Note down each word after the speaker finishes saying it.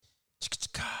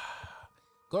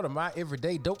Go to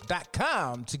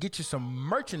myeverydaydope.com to get you some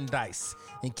merchandise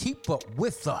and keep up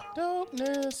with the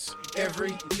dopeness.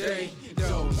 Everyday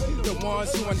dope, the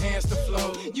ones who enhance the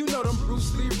flow. You know them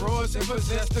Bruce Lee roars and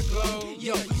possess the glow.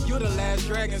 Yo, you're the last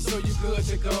dragon, so you good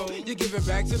to go. You're giving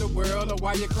back to the world, or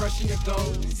while you're crushing your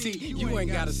gold. See, you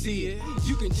ain't gotta see it,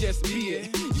 you can just be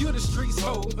it. You're the streets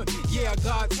hope. Yeah,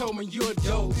 God told me you're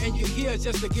dope, and you're here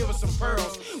just to give us some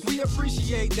pearls. We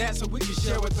appreciate that, so we can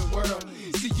share with the world.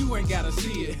 See, you ain't gotta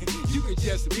see it, you can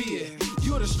just be it.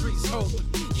 You're the streets hope.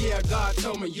 Yeah, God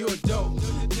told me you're dope.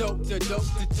 Dope, the dope,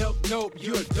 the dope, dope.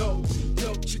 You're dope.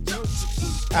 Dope, you dope.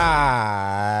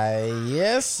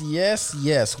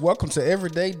 Yes. Welcome to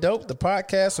Everyday Dope, the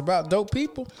podcast about dope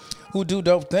people who do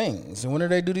dope things. And when do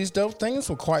they do these dope things?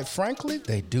 Well, quite frankly,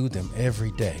 they do them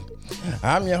every day.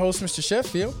 I'm your host, Mr.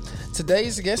 Sheffield.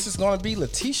 Today's guest is going to be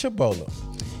Letitia Bola.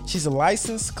 She's a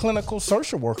licensed clinical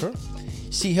social worker.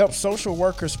 She helps social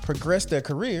workers progress their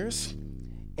careers.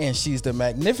 And she's the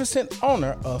magnificent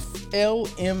owner of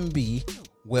LMB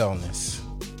Wellness.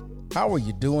 How are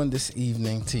you doing this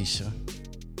evening, Tisha?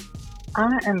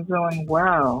 I am doing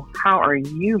well. How are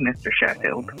you, Mr.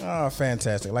 Sheffield? Oh,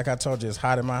 fantastic. Like I told you, it's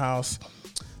hot in my house.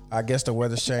 I guess the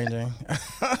weather's changing.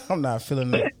 I'm not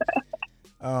feeling it.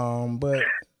 But,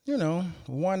 you know,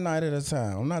 one night at a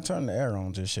time. I'm not turning the air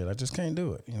on just yet. I just can't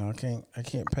do it. You know, I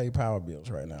can't pay power bills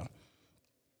right now.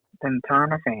 Then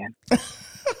turn a fan.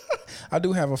 I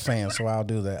do have a fan, so I'll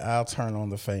do that. I'll turn on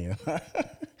the fan.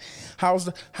 How's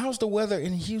the weather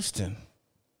in Houston?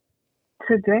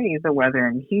 Today, the weather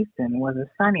in Houston was a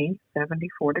sunny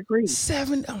 74 degrees.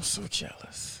 I'm so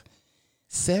jealous.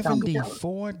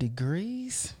 74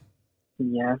 degrees?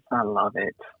 Yes, I love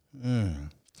it.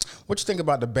 What you think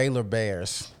about the Baylor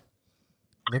Bears?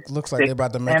 Looks like they're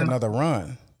about to make another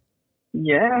run.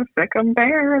 Yeah, sick 'em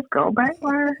Bears. Go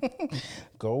Baylor.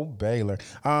 Go Baylor.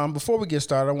 Before we get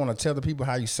started, I want to tell the people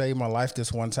how you saved my life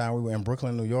this one time. We were in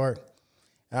Brooklyn, New York.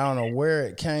 I don't know where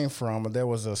it came from, but there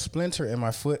was a splinter in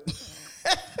my foot.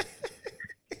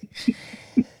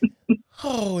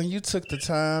 Oh, and you took the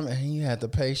time and you had the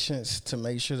patience to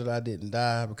make sure that I didn't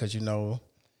die because, you know,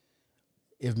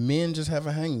 if men just have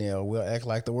a hangnail, we'll act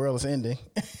like the world is ending.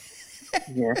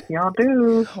 Yes, y'all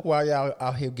do. While y'all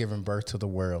out here giving birth to the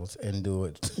world and do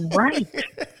it. Right.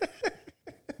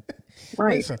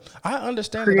 Right. Listen, I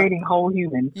understand creating whole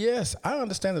humans. Yes, I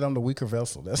understand that I'm the weaker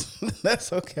vessel.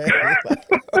 That's okay.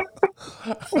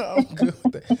 I'm good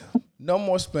with that. No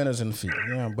more spinners in the feet.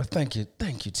 Yeah, but thank you,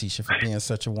 Tisha, for being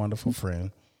such a wonderful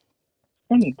friend.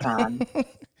 Anytime.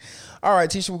 All right,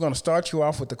 Tisha, we're going to start you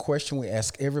off with the question we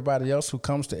ask everybody else who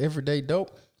comes to Everyday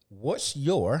Dope. What's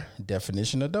your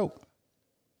definition of dope?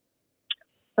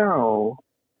 So,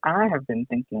 I have been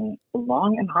thinking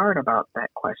long and hard about that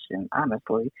question,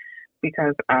 honestly,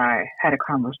 because I had a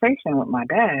conversation with my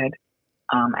dad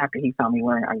after he saw me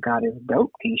wearing a God is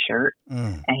Dope t-shirt,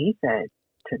 and he said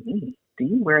to me, "Do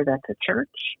you wear that to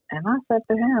church?" And I said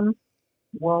to him,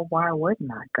 "Well, why wouldn't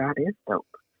I? God is dope."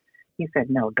 He said,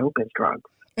 "No, dope is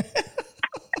drugs."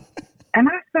 And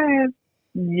I said,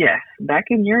 "Yes, back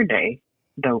in your day,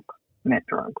 dope meant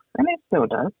drugs, and it still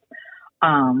does."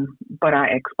 But I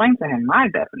explained to him my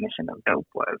definition of dope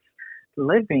was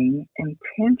living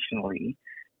intentionally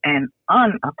and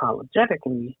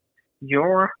unapologetically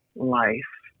your life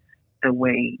the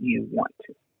way you want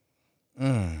to.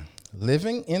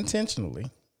 Living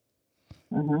intentionally.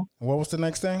 Mm-hmm. What was the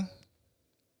next thing?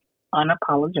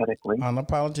 Unapologetically.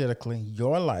 Unapologetically,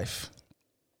 your life.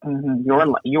 Mm-hmm.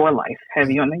 Your life.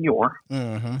 Heavy on the your.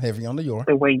 Mm-hmm. Heavy on the your.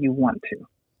 The way you want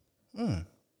to.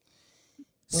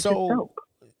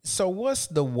 So what's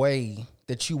the way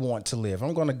that you want to live?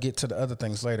 I'm going to get to the other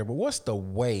things later, but what's the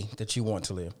way that you want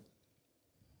to live?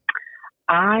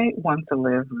 I want to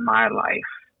live my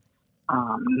life,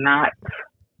 not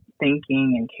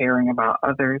thinking and caring about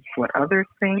others, what others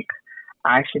think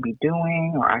I should be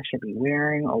doing or I should be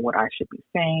wearing or what I should be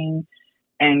saying,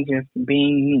 and just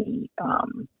being me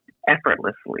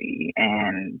effortlessly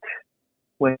and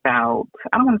without,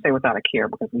 I don't want to say without a care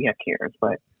because we have cares,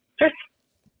 but just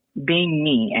being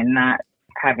me and not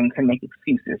having to make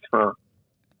excuses for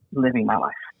living my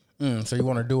life. So you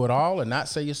want to do it all and not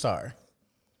say you're sorry.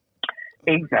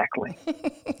 Exactly.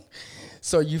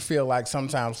 So you feel like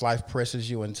sometimes life presses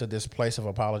you into this place of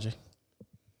apology?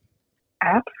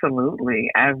 Absolutely.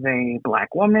 As a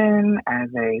Black woman, as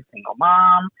a single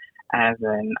mom, as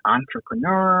an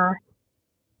entrepreneur,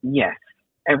 yes,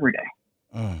 every day.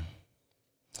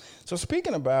 So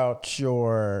speaking about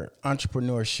your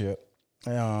entrepreneurship,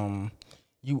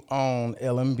 you own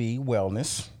LMB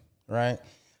Wellness, right?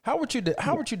 How would you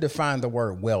define the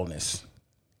word wellness?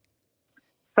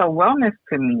 So wellness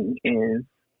to me is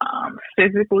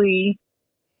physically,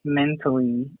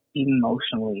 mentally,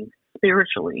 emotionally,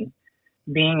 spiritually,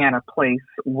 being at a place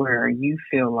where you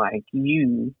feel like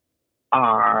you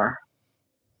are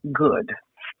good.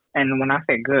 And when I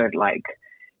say good, like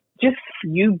just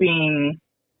you being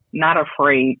not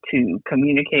afraid to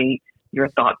communicate your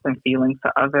thoughts and feelings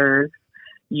to others,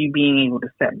 you being able to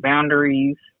set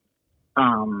boundaries,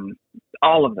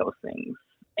 all of those things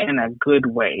in a good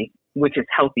way, which is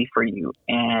healthy for you,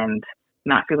 and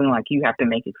not feeling like you have to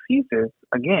make excuses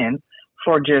again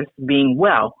for just being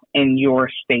well in your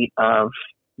state of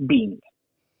being.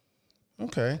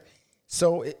 Okay.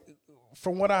 So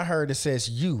from what I heard, it says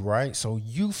you, right? So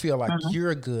you feel like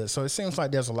you're good. So it seems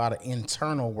like there's a lot of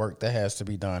internal work that has to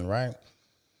be done, right?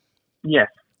 Yes.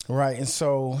 Right. And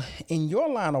so in your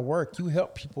line of work, you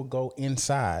help people go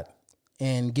inside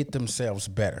and get themselves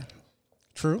better.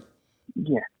 True?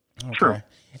 Yes. Okay. True.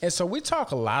 And so we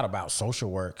talk a lot about social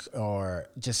work or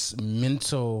just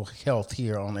mental health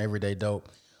here on Everyday Dope.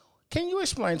 Can you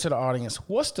explain to the audience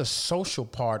what's the social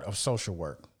part of social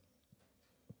work?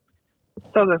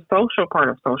 So the social part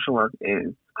of social work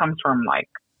comes from like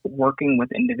working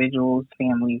with individuals,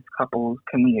 families, couples,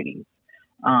 communities.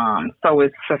 So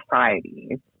it's society.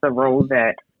 It's the role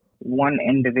that one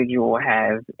individual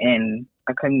has in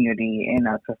a community, in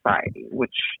a society,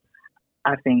 which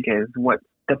I think is what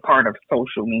the part of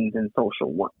social means in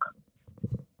social work.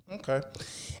 Okay.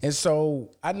 And so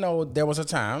I know there was a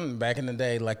time back in the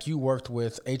day, like you worked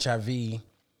with HIV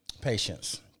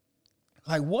patients.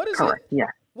 Like what is Correct. it? Yeah.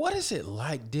 What is it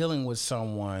like dealing with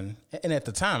someone? And at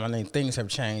the time, I mean, things have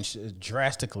changed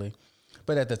drastically,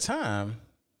 but at the time,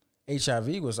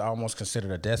 HIV was almost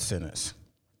considered a death sentence.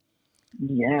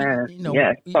 Yes. You know,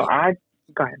 Yes. So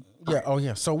go ahead. Yeah. Oh,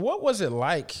 yeah. So what was it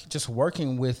like just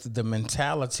working with the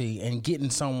mentality and getting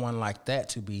someone like that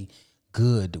to be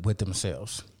good with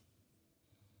themselves?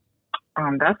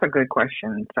 That's a good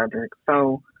question, Cedric.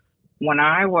 So when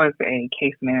I was a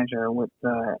case manager with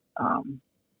the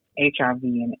HIV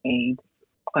and AIDS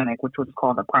clinic, which was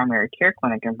called the Primary Care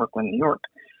Clinic in Brooklyn, New York,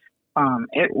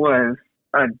 it was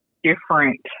a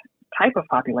different type of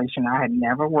population. I had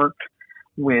never worked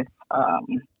with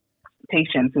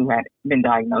patients who had been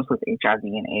diagnosed with HIV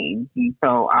and AIDS. And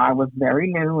so I was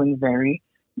very new and very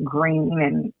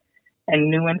green and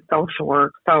new in social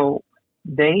work. So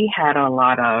they had a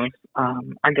lot of,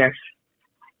 I guess,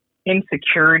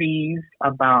 insecurities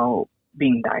about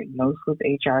being diagnosed with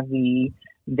HIV.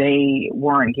 They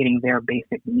weren't getting their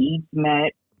basic needs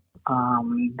met.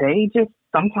 They just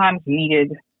sometimes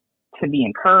needed to be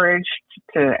encouraged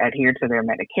to adhere to their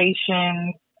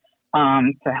medications,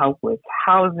 to help with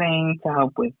housing, to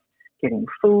help with getting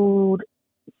food.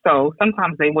 So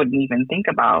sometimes they wouldn't even think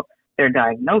about their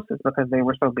diagnosis because they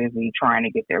were so busy trying to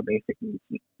get their basic needs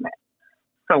met.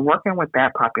 So working with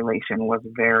that population was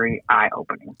very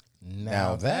eye-opening.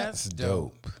 Now that's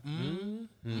dope.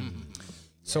 Mm-hmm.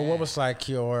 So what was like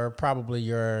probably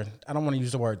your, I don't want to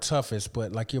use the word toughest,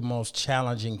 but like your most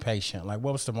challenging patient? Like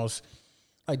what was the most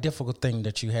like difficult thing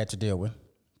that you had to deal with?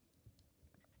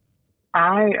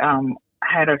 I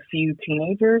had a few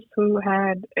teenagers who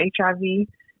had HIV,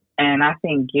 and I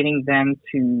think getting them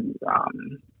to,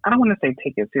 I don't want to say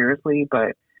take it seriously,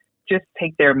 but just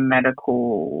take their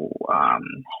medical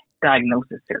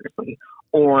diagnosis seriously,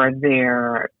 or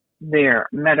their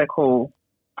medical,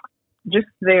 just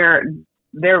their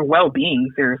well-being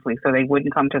seriously. So they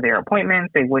wouldn't come to their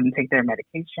appointments, they wouldn't take their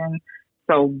medication.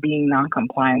 So being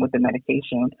non-compliant with the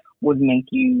medication would make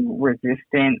you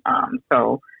resistant.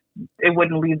 So it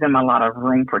wouldn't leave them a lot of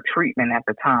room for treatment at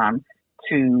the time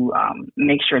to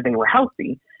make sure they were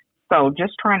healthy. So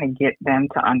just trying to get them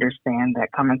to understand that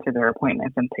coming to their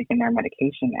appointments and taking their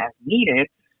medication as needed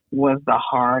was the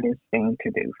hardest thing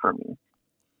to do for me.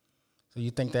 So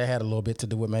you think that had a little bit to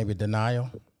do with maybe denial?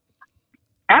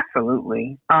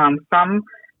 Absolutely.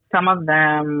 Some of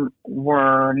them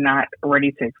were not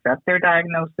ready to accept their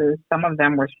diagnosis. Some of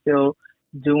them were still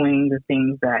doing the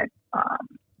things that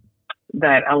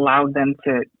that allowed them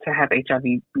to have HIV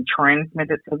be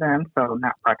transmitted to them. So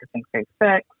not practicing safe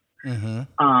sex,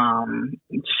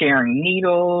 sharing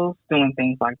needles, doing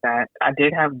things like that. I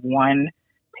did have one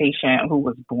patient who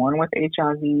was born with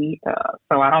HIV,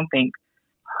 so I don't think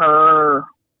her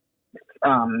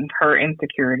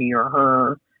insecurity or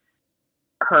her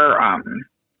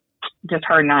just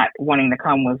her not wanting to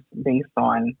come was based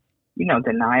on,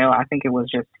 denial. I think it was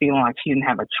just feeling like she didn't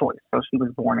have a choice. So she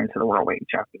was born into the world with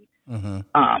HIV.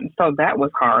 So that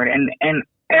was hard. And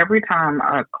every time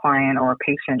a client or a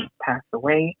patient passed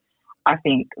away, I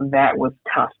think that was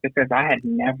tough because I had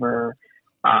never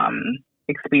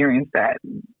experienced that.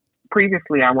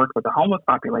 Previously, I worked with the homeless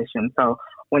population. So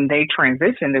when they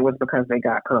transitioned, it was because they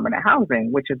got permanent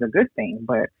housing, which is a good thing.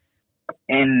 But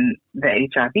in the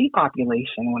HIV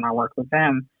population, when I worked with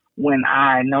them, when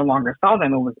I no longer saw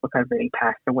them, it was because they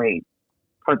passed away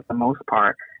for the most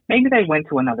part. Maybe they went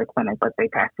to another clinic, but they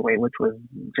passed away, which was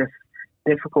just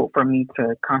difficult for me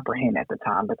to comprehend at the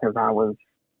time because I was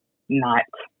not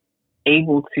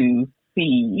able to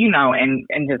see,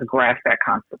 and just grasp that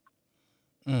concept.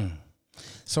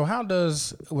 So how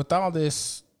does, with all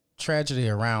this tragedy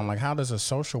around, like how does a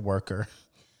social worker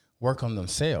work on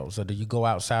themselves, or do you go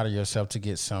outside of yourself to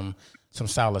get some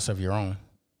solace of your own?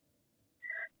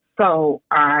 So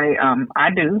I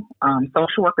do.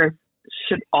 Social workers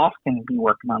should often be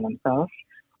working on themselves.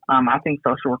 I think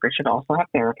social workers should also have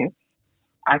therapists.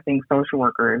 I think social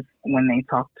workers, when they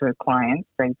talk to clients,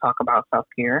 they talk about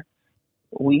self-care.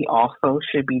 We also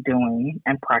should be doing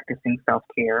and practicing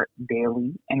self-care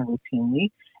daily and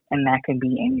routinely. And that can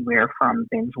be anywhere from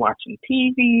binge watching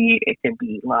TV. It could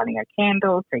be lighting a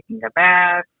candle, taking a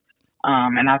bath.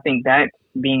 And I think that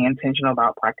being intentional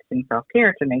about practicing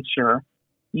self-care to make sure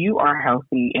you are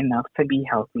healthy enough to be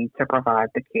healthy to provide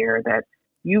the care that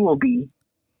you will be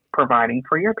providing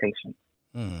for your patients.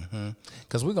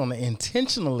 Because we're going to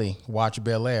intentionally watch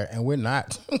Bel-Air, and we're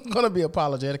not going to be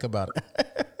apologetic about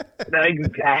it.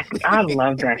 Exactly. I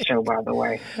love that show, by the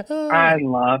way. I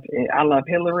love it. I love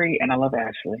Hillary and I love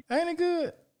Ashley. Ain't it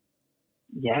good?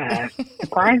 Yeah,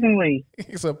 surprisingly.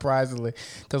 Surprisingly,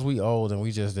 because we old and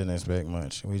we just didn't expect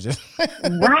much. We just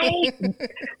right.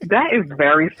 That is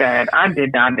very sad. I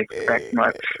did not expect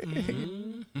much.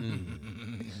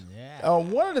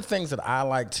 One of the things that I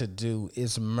like to do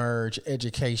is merge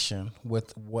education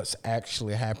with what's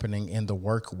actually happening in the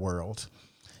work world.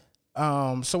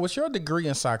 So with your degree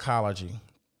in psychology,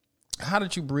 how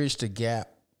did you bridge the gap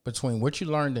between what you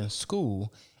learned in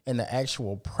school and the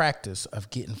actual practice of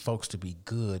getting folks to be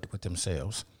good with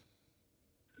themselves?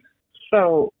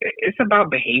 So it's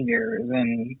about behaviors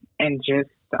and just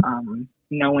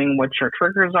knowing what your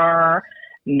triggers are,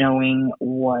 knowing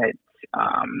what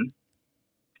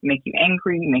make you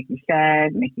angry, make you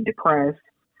sad, make you depressed,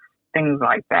 things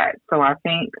like that. So I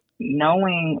think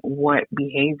knowing what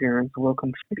behaviors will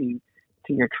contribute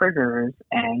to your triggers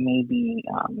and maybe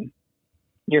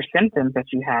your symptoms that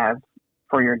you have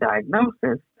for your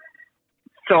diagnosis.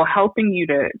 So helping you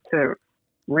to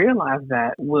realize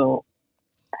that will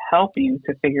help you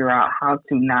to figure out how to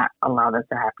not allow that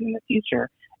to happen in the future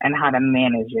and how to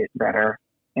manage it better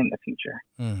in the future.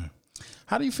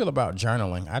 How do you feel about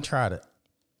journaling? I tried it.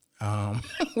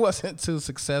 Wasn't too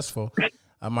successful.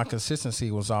 My consistency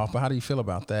was off, but how do you feel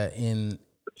about that in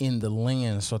the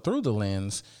lens or through the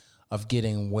lens of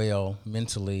getting well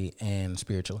mentally and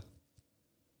spiritually?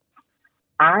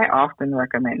 I often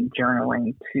recommend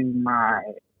journaling to my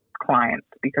clients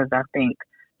because I think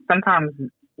sometimes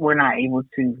we're not able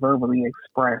to verbally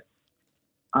express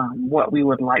what we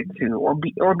would like to, or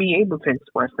be able to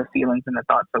express the feelings and the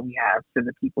thoughts that we have to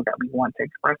the people that we want to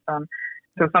express them.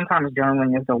 So sometimes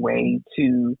journaling is a way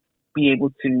to be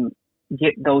able to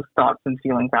get those thoughts and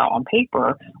feelings out on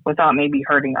paper without maybe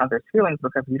hurting others' feelings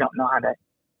because we don't know how to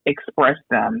express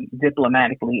them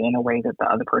diplomatically in a way that the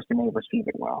other person may receive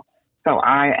it well. So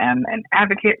I am an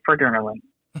advocate for journaling.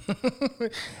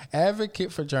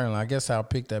 Advocate for journaling. I guess I'll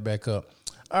pick that back up.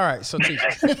 All right. So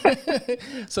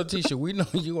Tisha, we know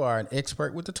you are an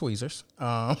expert with the tweezers.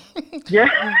 Yeah.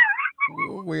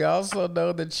 We also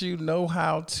know that you know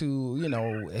how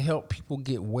to, help people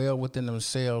get well within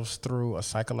themselves through a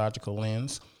psychological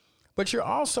lens, but you're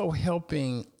also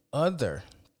helping other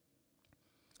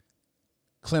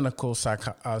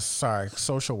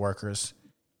social workers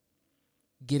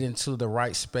get into the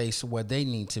right space where they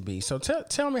need to be. So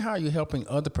tell me how you're helping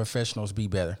other professionals be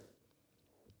better.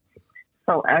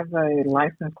 So as a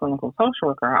licensed clinical social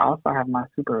worker, I also have my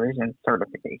supervision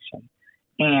certification.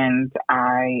 And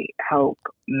I help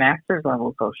master's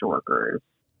level social workers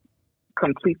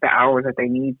complete the hours that they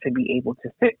need to be able to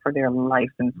sit for their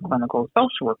licensed clinical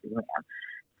social work exam.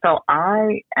 So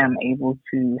I am able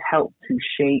to help to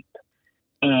shape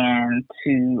and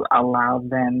to allow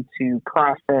them to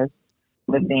process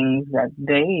the things that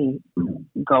they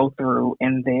go through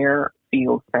in their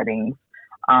field settings,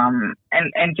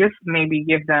 and just maybe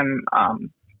give them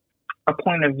a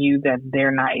point of view that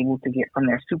they're not able to get from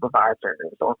their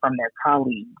supervisors or from their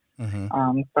colleagues.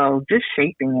 Mm-hmm. So just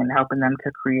shaping and helping them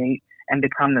to create and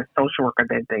become the social worker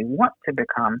that they want to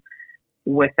become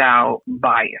without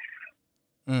bias.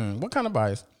 What kind of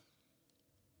bias?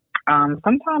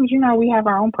 Sometimes, we have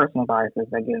our own personal biases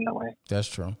that get in the way. That's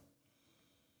true.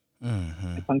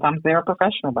 Mm-hmm. Sometimes there are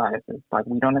professional biases. Like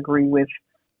we don't agree with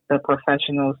the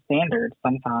professional standards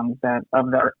sometimes that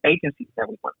of the agencies that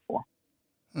we work for.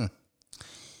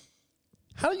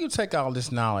 How do you take all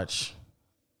this knowledge?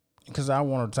 Because I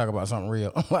want to talk about something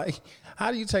real. Like,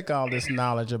 how do you take all this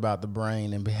knowledge about the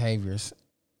brain and behaviors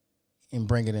and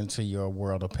bring it into your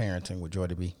world of parenting with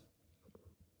Jordy B?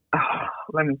 Oh,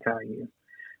 let me tell you,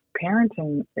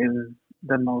 parenting is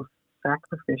the most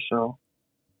sacrificial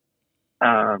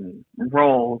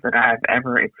role that I've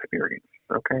ever experienced.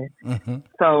 Okay. Mm-hmm.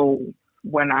 So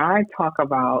when I talk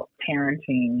about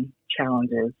parenting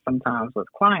challenges sometimes with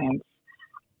clients,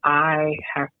 I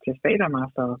have to say to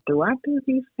myself, do I do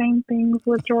these same things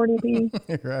with Jordy B?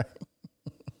 Right.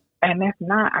 And if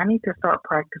not, I need to start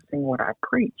practicing what I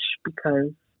preach, because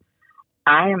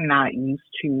I am not used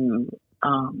to,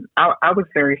 I was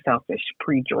very selfish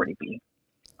pre-Jordy B.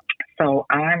 So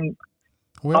I'm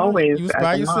always you was as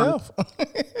by a yourself.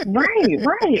 mom.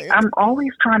 Right. I'm always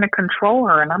trying to control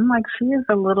her. And I'm like, she is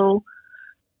a little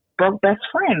broke best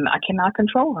friend. I cannot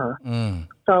control her.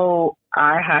 So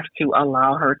I have to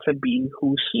allow her to be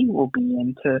who she will be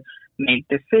and to make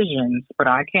decisions. But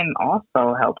I can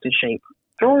also help to shape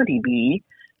Jordy B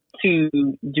to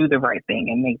do the right thing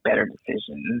and make better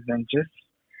decisions and just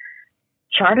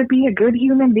try to be a good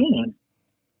human being.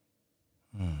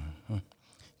 Mm-hmm.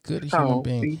 Good human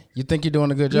being. You think you're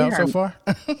doing a good job so far?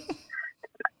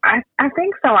 I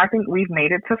think so. I think we've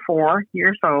made it to 4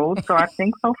 years old. So I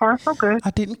think so far so good.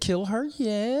 I didn't kill her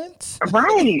yet.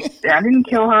 Right. I didn't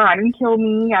kill her. I didn't kill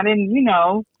me. I didn't,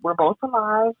 we're both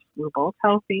alive. We're both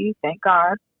healthy. Thank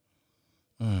God.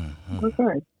 Mm-hmm. We're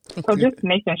good. So just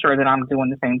making sure that I'm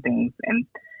doing the same things and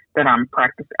that I'm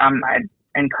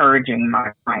encouraging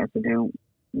my clients to do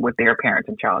with their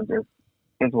parenting challenges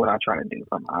is what I try to do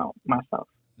for myself.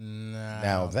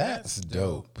 Now that's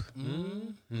dope.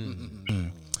 Mm-hmm.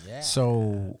 Yeah.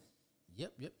 So,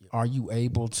 Yep. are you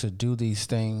able to do these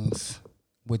things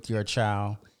with your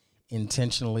child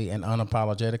intentionally and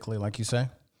unapologetically, like you say?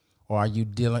 Or are you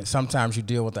sometimes you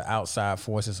deal with the outside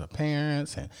forces of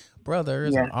parents and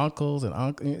brothers and uncles and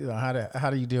how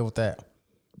do you deal with that?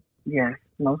 Yes,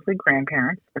 mostly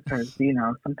grandparents, because,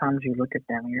 sometimes you look at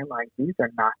them and you're like, these are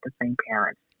not the same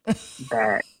parents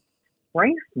that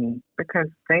raised me, because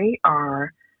they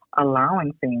are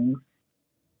allowing things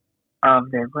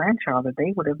of their grandchild that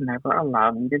they would have never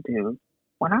allowed me to do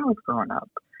when I was growing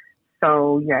up.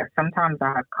 So, yes, sometimes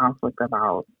I have conflict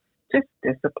about just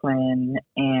discipline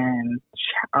and,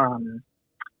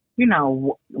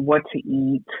 what to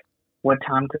eat, what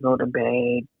time to go to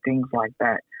bed, things like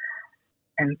that.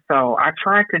 And so I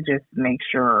try to just make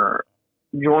sure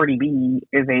Jordy B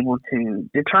is able to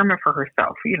determine for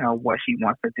herself, what she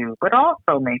wants to do, but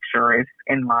also make sure it's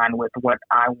in line with what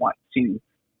I want to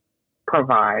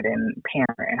provide and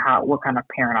parent and what kind of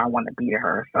parent I want to be to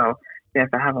her. So yes,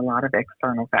 I have a lot of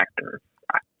external factors,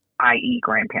 i.e.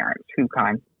 grandparents who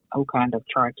kind of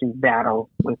try to battle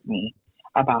with me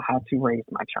about how to raise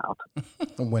my child.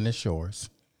 When it's yours.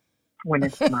 When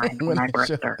it's mine, when I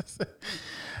birthed her.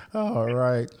 All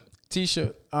right.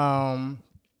 Tisha,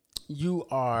 you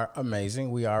are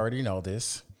amazing. We already know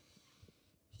this.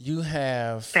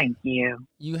 Thank you.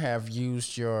 You have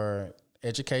used your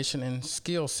education and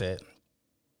skill set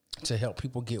to help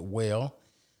people get well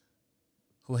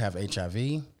who have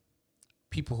HIV,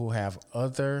 people who have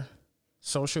other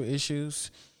social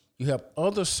issues. You help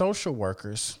other social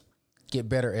workers get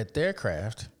better at their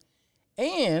craft,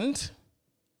 and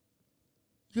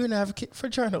you're an advocate for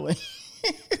journaling.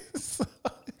 So,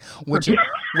 which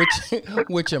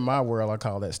in my world I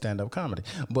call that stand-up comedy,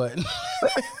 but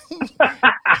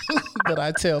that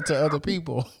I tell to other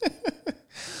people.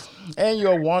 And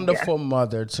you're a wonderful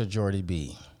mother to Jordy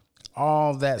B.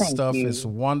 All that Thank stuff you. is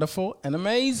wonderful and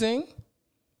amazing.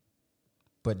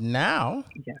 But now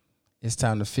it's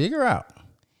time to figure out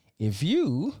if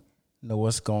you know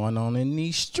what's going on in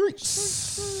these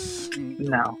streets.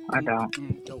 No, I don't.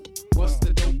 What's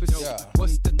the dopest? Yeah.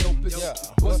 What's the dopest? Yeah.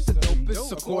 What's the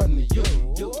dopest according to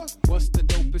you? What's the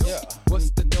dopest? Yeah. What's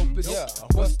the dopest? Yeah.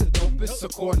 What's the dopest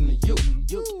according to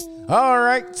you? All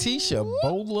right, Tisha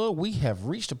Bola, we have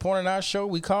reached a point in our show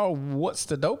we call What's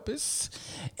the Dopest?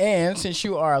 And since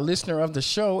you are a listener of the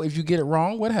show, if you get it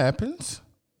wrong, what happens?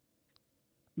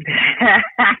 I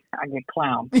get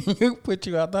clowned. You put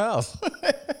you out the house.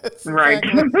 Right.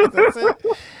 That's it.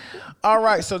 All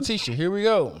right, so Tisha, here we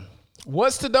go.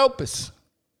 What's the dopest?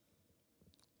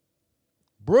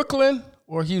 Brooklyn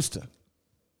or Houston?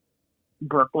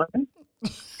 Brooklyn,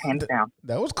 hands down.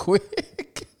 That was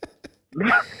quick.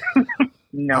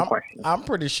 No question. I'm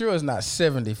pretty sure it's not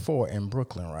 74 in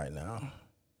Brooklyn right now.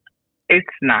 It's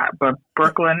not, but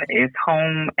Brooklyn is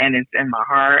home and it's in my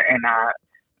heart, and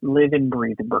live and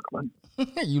breathe in Brooklyn.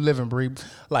 You live and breathe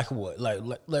like what? Like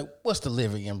what's the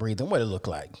living and breathing? What it look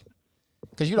like?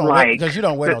 Because you don't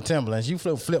wear no Timberlands. You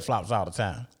flip flops all the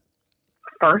time.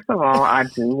 First of all, I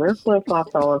do wear flip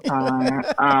flops all the time,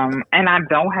 and I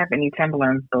don't have any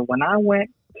Timberlands. But when I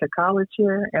went to college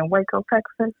here in Waco,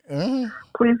 Texas,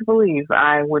 please believe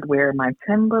I would wear my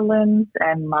Timberlands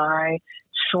and my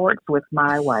shorts with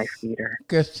my wife beater.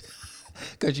 Because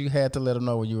you had to let them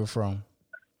know where you were from.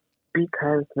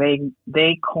 Because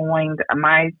they coined,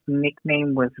 my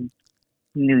nickname was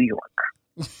New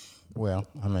York. Well,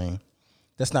 I mean,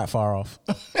 that's not far off.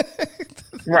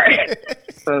 Right.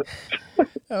 So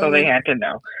they had to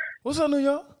know. What's up, New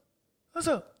York? What's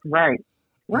up? Right.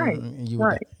 Right.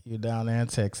 You're down there in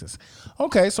Texas.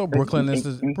 Okay, so Brooklyn is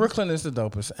the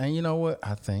dopest. And you know what?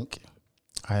 I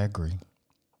agree.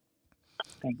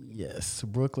 Thank you. Yes,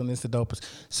 Brooklyn is the dopest.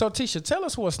 So Tisha, tell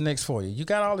us what's next for you. You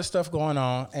got all this stuff going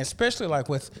on, and especially like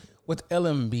with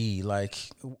LMB, like,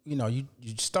 you know, you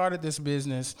started this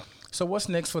business. So what's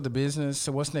next for the business?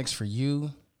 So what's next for you?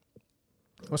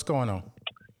 What's going on?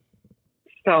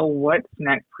 So what's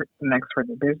next for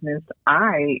the business?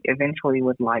 I eventually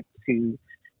would like to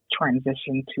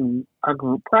transition to a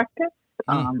group practice.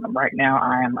 Right now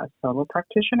I am a solo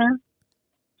practitioner.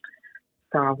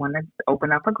 So I want to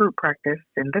open up a group practice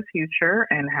in the future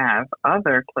and have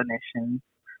other clinicians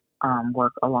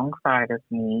work alongside of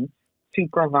me to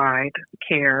provide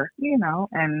care, you know,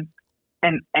 and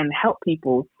help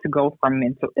people to go from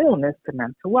mental illness to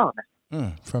mental wellness.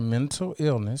 From mental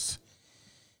illness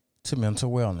to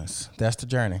mental wellness. That's the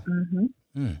journey.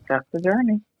 Mm-hmm. That's the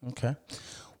journey. Okay.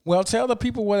 Well, tell the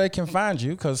people where they can find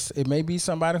you, because it may be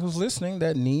somebody who's listening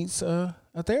that needs a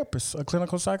therapist, a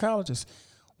clinical psychologist.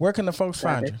 Where can the folks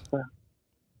find you?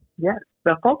 Yes,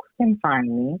 the folks can find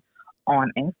me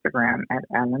on Instagram at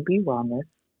LMB Wellness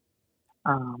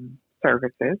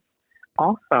Services.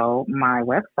 Also, my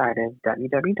website is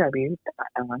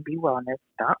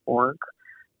www.lmbwellness.org,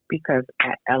 because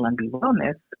at LMB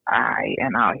Wellness, I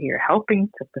am out here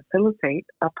helping to facilitate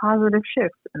a positive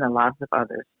shift in the lives of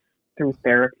others through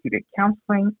therapeutic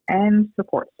counseling and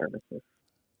support services.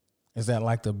 Is that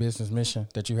like the business mission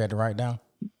that you had to write down?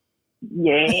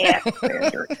 Yeah.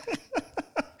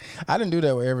 I didn't do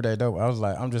that with Everyday Dope. I was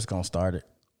like, I'm just going to start it.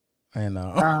 And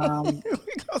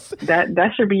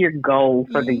that should be your goal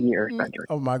for the year, Cedric.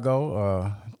 Oh, my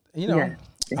goal? I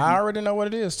already know what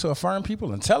it is, to affirm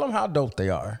people and tell them how dope they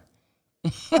are.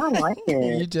 I like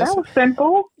it. That was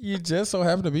simple. You just so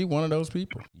happen to be one of those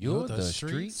people. You're the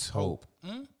street's hope.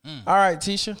 All right,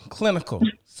 Tisha, clinical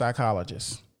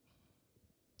psychologist.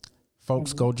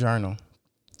 Folks, go journal.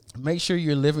 Make sure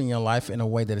you're living your life in a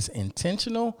way that is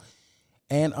intentional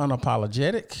and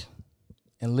unapologetic,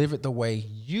 and live it the way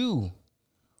you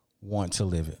want to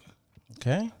live it.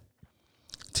 Okay?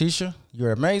 Tisha,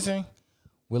 you're amazing.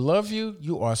 We love you.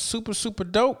 You are super, super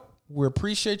dope. We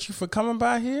appreciate you for coming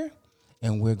by here,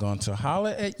 and we're going to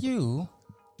holler at you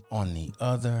on the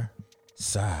other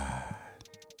side.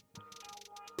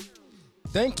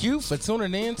 Thank you for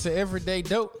tuning in to Everyday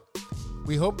Dope.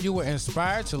 We hope you were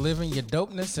inspired to live in your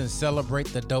dopeness and celebrate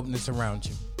the dopeness around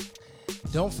you.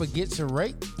 Don't forget to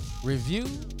rate, review,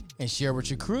 and share with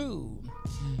your crew.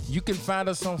 You can find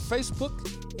us on Facebook,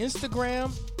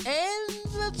 Instagram, and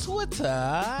the Twitter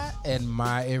at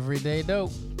My Everyday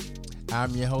Dope.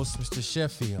 I'm your host, Mr.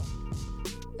 Sheffield,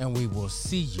 and we will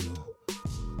see you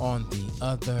on the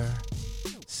other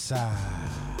side.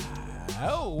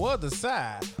 Oh, other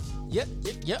side. Yep.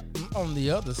 On the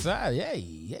other side.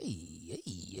 Yay.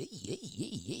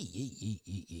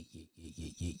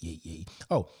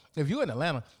 Oh, if you're in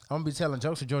Atlanta, I'm going to be telling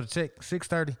jokes at Georgia Tech,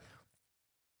 6:30,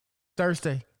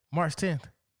 Thursday, March 10th.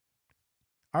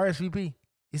 RSVP.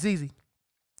 It's easy.